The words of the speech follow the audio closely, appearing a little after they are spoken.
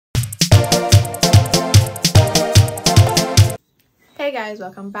Hey guys,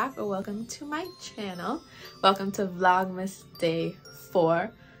 welcome back or welcome to my channel. Welcome to Vlogmas day 4.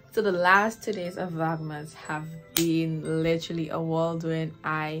 So the last 2 days of Vlogmas have been literally a whirlwind.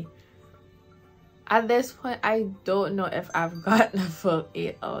 At this point, I don't know if I've gotten a full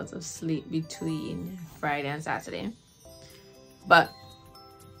 8 hours of sleep between Friday and Saturday, but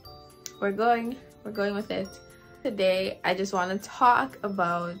we're going with it. Today I just want to talk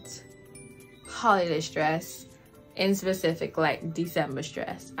about holiday stress, in specific like December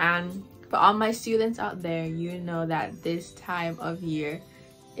stress. And for all my students out there, you know that this time of year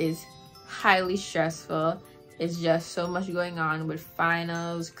is highly stressful. It's just so much going on with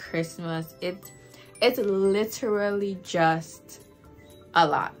finals, Christmas. It's literally just a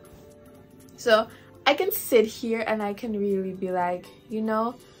lot. So I can sit here and I can really be like, you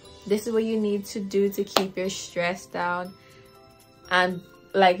know, this is what you need to do to keep your stress down and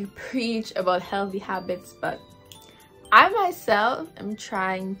like preach about healthy habits, but I myself am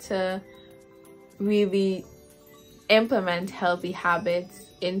trying to really implement healthy habits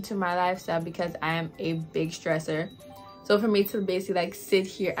into my lifestyle because I am a big stressor. So for me to basically like sit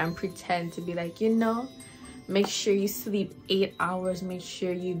here and pretend to be like, you know, make sure you sleep 8 hours, make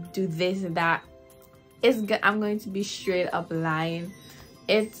sure you do this and that, I'm going to be straight up lying.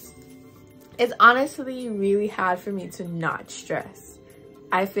 It's honestly really hard for me to not stress.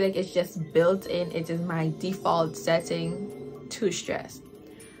 I feel like it's just built in. It is my default setting to stress.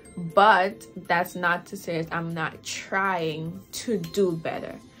 But that's not to say that I'm not trying to do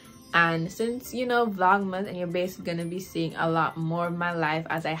better. And since, you know, Vlogmas, and you're basically going to be seeing a lot more of my life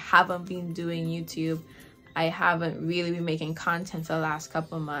as I haven't been doing YouTube. I haven't really been making content for the last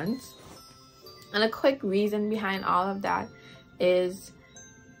couple months. And a quick reason behind all of that is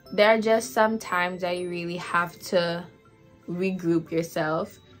there are just some times that you really have to regroup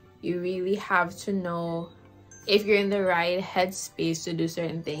yourself. You really have to know if you're in the right headspace to do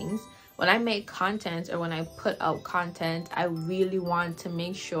certain things. When I make content or when I put out content, I really want to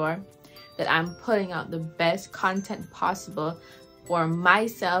make sure that I'm putting out the best content possible for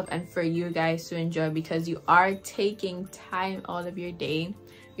myself and for you guys to enjoy, because you are taking time out of your day,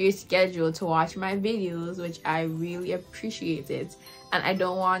 your schedule, to watch my videos, which I really appreciate it. And I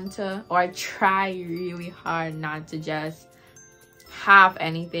don't want to, or I try really hard not to just have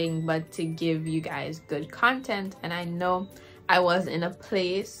anything but to give you guys good content. And I know I was in a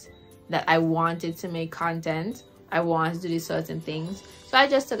place that I wanted to make content, I wanted to do certain things, so I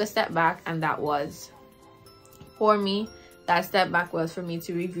just took a step back, and that was for me. That step back was for me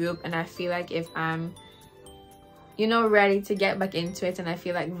to regroup. And I feel like if I'm, you know, ready to get back into it, and I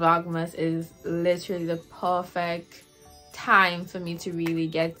feel like Vlogmas is literally the perfect time for me to really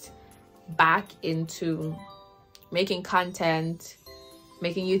get back into making content,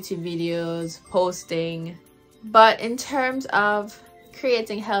 making YouTube videos, posting. But in terms of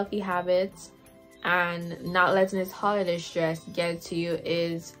creating healthy habits and not letting this holiday stress get to you,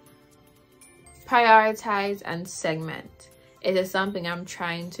 is prioritize and segment. It is something I'm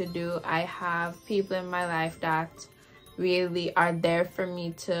trying to do. I have people in my life that really are there for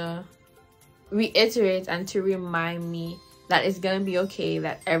me to reiterate and to remind me that it's gonna be okay,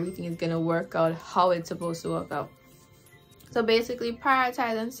 that everything is gonna work out how it's supposed to work out. So basically,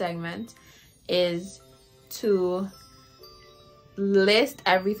 prioritize and segment is to list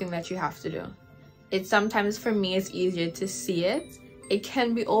everything that you have to do. It's sometimes, for me, it's easier to see it. It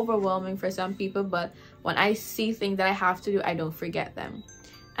can be overwhelming for some people, but when I see things that I have to do, I don't forget them.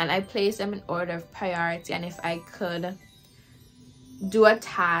 And I place them in order of priority. And if I could do a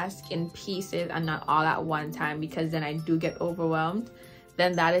task in pieces and not all at one time, because then I do get overwhelmed,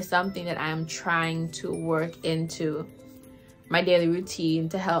 then that is something that I am trying to work into my daily routine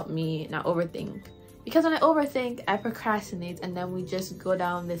to help me not overthink. Because when I overthink, I procrastinate, and then we just go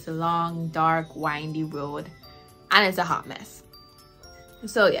down this long, dark, windy road, and it's a hot mess.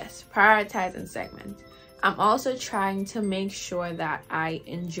 So yes, prioritize and segment. I'm also trying to make sure that I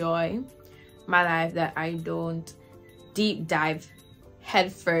enjoy my life, that I don't deep dive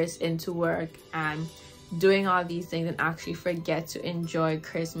headfirst into work and doing all these things and actually forget to enjoy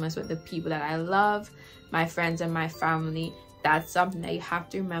Christmas with the people that I love, my friends and my family. That's something that you have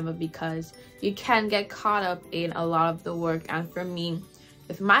to remember, because you can get caught up in a lot of the work. And for me,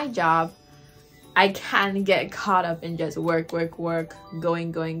 with my job, I can get caught up in just work, going,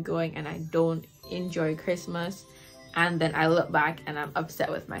 and I don't enjoy Christmas. And then I look back and I'm upset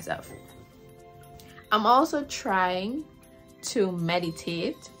with myself. I'm also trying to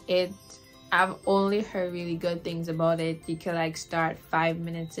meditate. I've only heard really good things about it. You can like start 5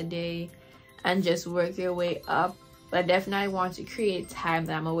 minutes a day and just work your way up. But I definitely want to create time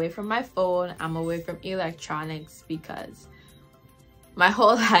that I'm away from my phone, I'm away from electronics, because My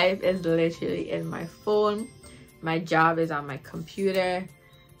whole life is literally in my phone. My job is on my computer.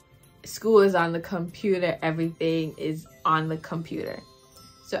 School is on the computer. Everything is on the computer.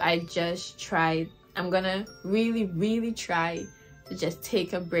 So I just tried. I'm gonna really try to just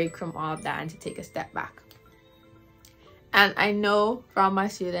take a break from all of that and to take a step back. And I know from my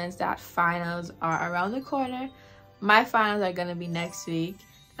students that finals are around the corner. My finals are gonna be next week,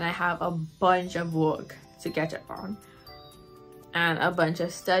 and I have a bunch of work to catch up on and a bunch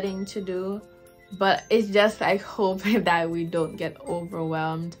of studying to do. But it's just like hoping that we don't get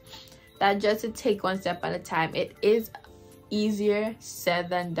overwhelmed, that just to take one step at a time. It is easier said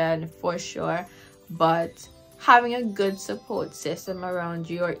than done for sure, but having a good support system around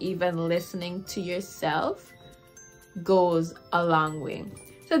you, or even listening to yourself, goes a long way.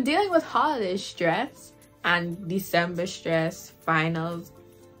 So dealing with holiday stress and December stress, finals,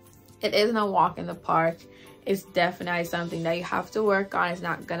 it isn't a walk in the park. It's definitely something that you have to work on. It's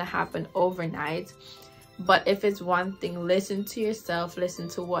not gonna happen overnight. But if it's one thing, listen to yourself, listen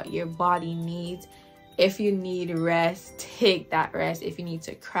to what your body needs. If you need rest, take that rest. If you need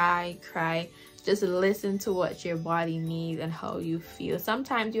to cry. Just listen to what your body needs and how you feel.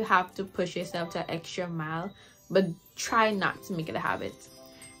 Sometimes you have to push yourself to an extra mile, but try not to make it a habit.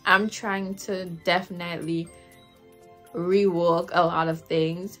 I'm trying to definitely rework a lot of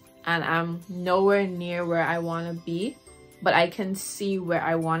things, and I'm nowhere near where I want to be, but I can see where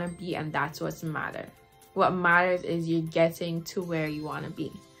I want to be, and that's what's matter. What matters is you're getting to where you want to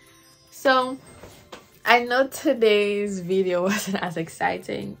be. So I know today's video wasn't as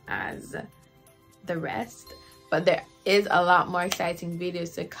exciting as the rest, but there is a lot more exciting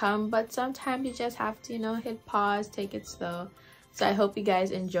videos to come. But sometimes you just have to, you know, hit pause, take it slow. So I hope you guys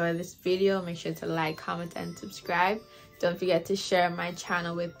enjoy this video. Make sure to like, comment, and subscribe. Don't forget to share my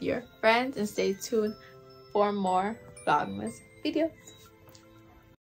channel with your friends, and stay tuned for more Vlogmas videos.